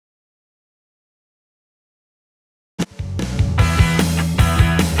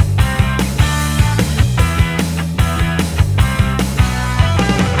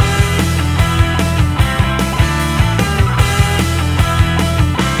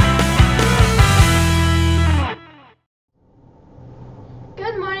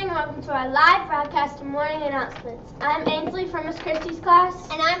our live broadcast of morning announcements. I'm Ainsley from Miss Christie's class.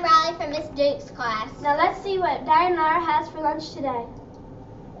 And I'm Riley from Miss Duke's class. Now let's see what Dianara has for lunch today.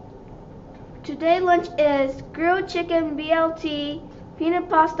 Today lunch is grilled chicken BLT, peanut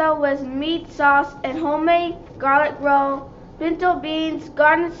pasta with meat sauce, and homemade garlic roll, pinto beans,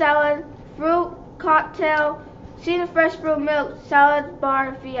 garden salad, fruit cocktail, Cedar fresh brewed milk, salad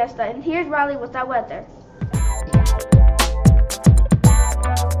bar fiesta. And here's Riley with our weather.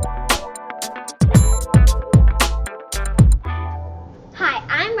 Hi,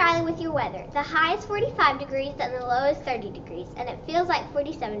 I'm Riley with your weather. The high is 45 degrees and the low is 30 degrees, and it feels like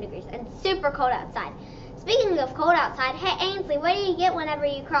 47 degrees and super cold outside. Speaking of cold outside, hey Ainsley, what do you get whenever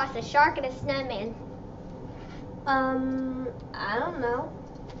you cross a shark and a snowman? I don't know.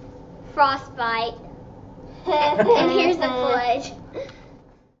 Frostbite. And here's the pledge.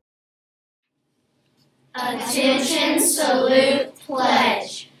 Attention, salute,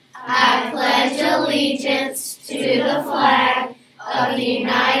 pledge. I pledge allegiance to the flag of the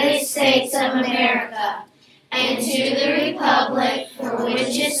United States of America and to the republic for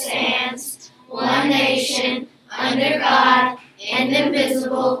which it stands, one nation, under God,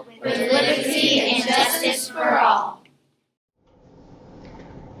 indivisible, with liberty and justice for all.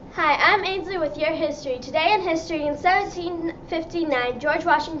 Hi, I'm Ainsley with your history. Today in history, in 1759, George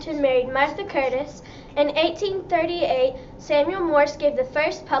Washington married Martha Curtis. In 1838, Samuel Morse gave the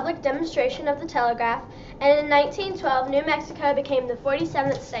first public demonstration of the telegraph. And in 1912, New Mexico became the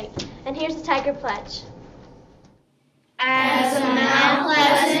 47th state. And here's the Tiger Pledge. As a Mount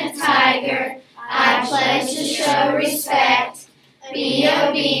Pleasant tiger, I pledge to show respect, be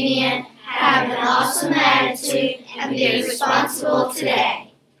obedient, have an awesome attitude, and be responsible today.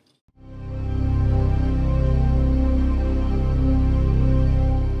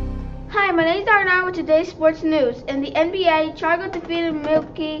 Hi, my name is Dianara with today's sports news. In the NBA, Chicago defeated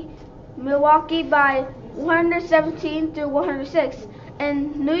Milwaukee by 117-106,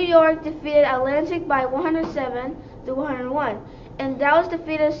 and New York defeated Atlantic by 107-101, and Dallas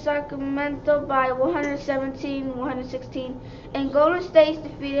defeated Sacramento by 117-116, and Golden State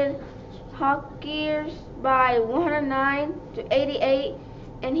defeated Hawkers by 109-88.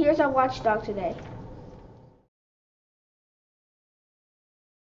 And here's our watchdog today.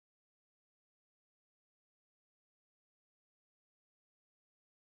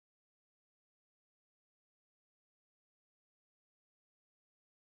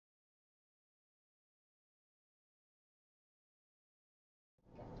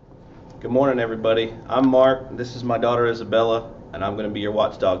 Good morning, everybody. I'm Mark. This is my daughter Isabella, and I'm going to be your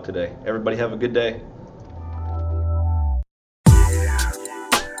watchdog today. Everybody have a good day.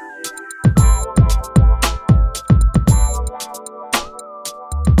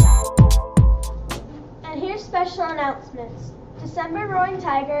 And here's special announcements. December Roaring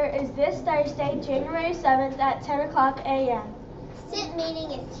Tiger is this Thursday, January 7th at 10 o'clock a.m. SIT meeting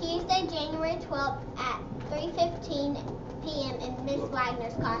is Tuesday, January 12th at 3:15 p.m. in Miss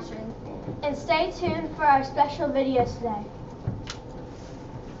Wagner's classroom. And stay tuned for our special videos today.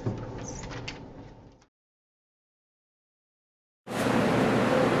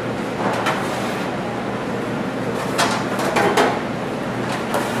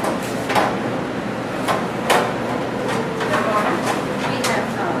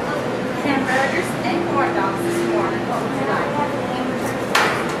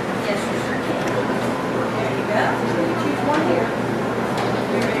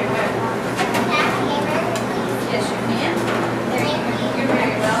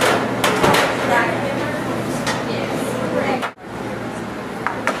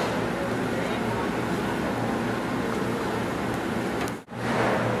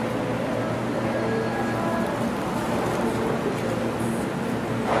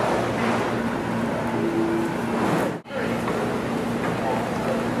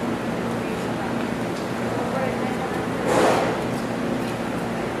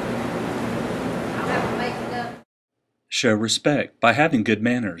 Show respect by having good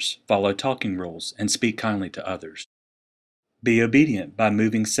manners, follow talking rules, and speak kindly to others. Be obedient by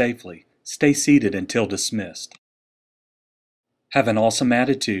moving safely, stay seated until dismissed. Have an awesome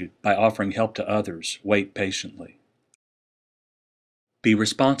attitude by offering help to others, wait patiently. Be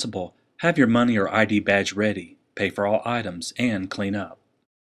responsible, have your money or ID badge ready, pay for all items, and clean up.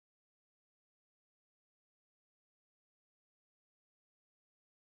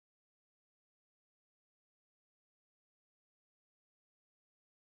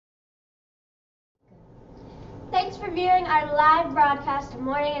 Thanks for viewing our live broadcast of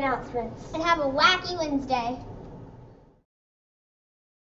morning announcements. And have a wacky Wednesday.